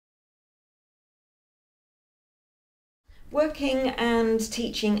Working and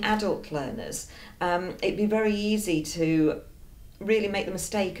teaching adult learners, it'd be very easy to really make the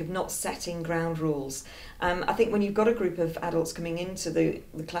mistake of not setting ground rules. I think when you've got a group of adults coming into the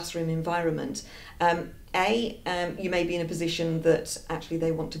classroom environment, you may be in a position that actually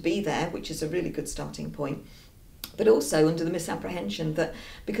they want to be there, which is a really good starting point. But also under the misapprehension that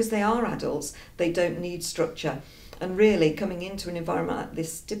because they are adults, they don't need structure. And really coming into an environment like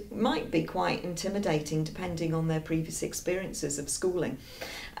this might be quite intimidating depending on their previous experiences of schooling.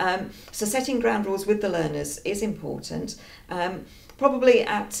 So setting ground rules with the learners is important. Probably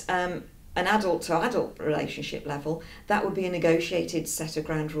at an adult to adult relationship level, that would be a negotiated set of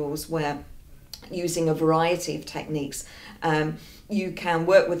ground rules where, using a variety of techniques, you can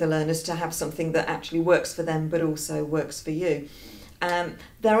work with the learners to have something that actually works for them but also works for you.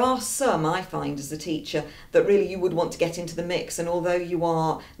 There are some, I find as a teacher, that really you would want to get into the mix, and although you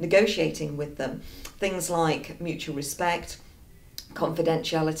are negotiating with them, things like mutual respect,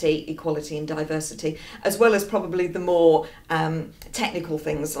 confidentiality, equality and diversity, as well as probably the more technical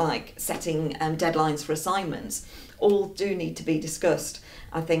things like setting deadlines for assignments, all do need to be discussed.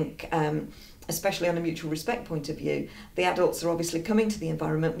 I think especially on a mutual respect point of view, the adults are obviously coming to the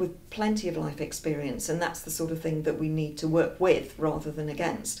environment with plenty of life experience, and that's the sort of thing that we need to work with rather than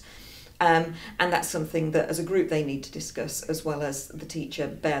against. And that's something that as a group they need to discuss, as well as the teacher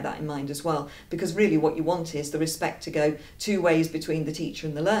bear that in mind as well, because really what you want is the respect to go two ways between the teacher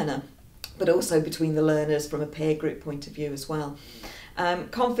and the learner, but also between the learners from a peer group point of view as well.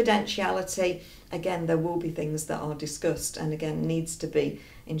 Confidentiality, again, there will be things that are discussed, and again needs to be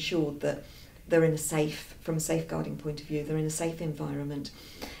ensured that they're in a safe, from a safeguarding point of view, they're in a safe environment.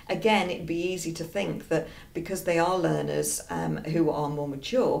 Again, it'd be easy to think that because they are learners who are more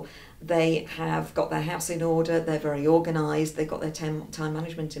mature, they have got their house in order, they're very organised, they've got their time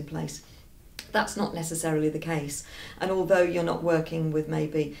management in place. That's not necessarily the case. And although you're not working with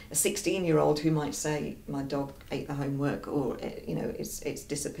maybe a 16-year-old who might say, my dog ate the homework, or it's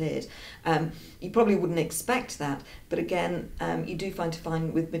disappeared, you probably wouldn't expect that. But again, you do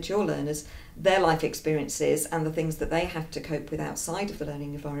find with mature learners, their life experiences and the things that they have to cope with outside of the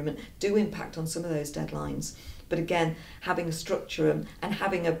learning environment do impact on some of those deadlines. But again, having a structure and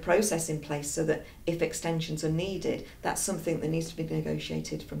having a process in place so that if extensions are needed, that's something that needs to be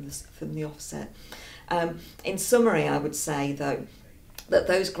negotiated from the offset. In summary, I would say, though, that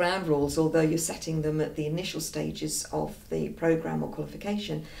those ground rules, although you're setting them at the initial stages of the programme or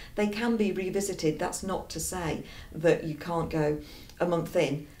qualification, they can be revisited. That's not to say that you can't go a month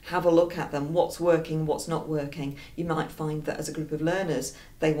in, have a look at them, what's working, what's not working. You might find that as a group of learners,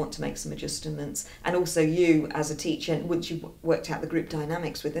 they want to make some adjustments. And also you as a teacher, once you've worked out the group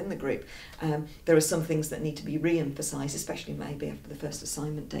dynamics within the group, there are some things that need to be re-emphasised, especially maybe after the first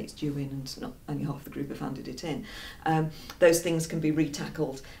assignment date's due in and not only half the group have handed it in. Those things can be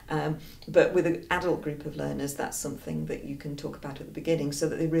retackled. But with an adult group of learners, that's something that you can talk about at the beginning so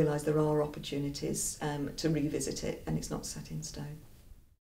that they realise there are opportunities to revisit it and it's not set in stone.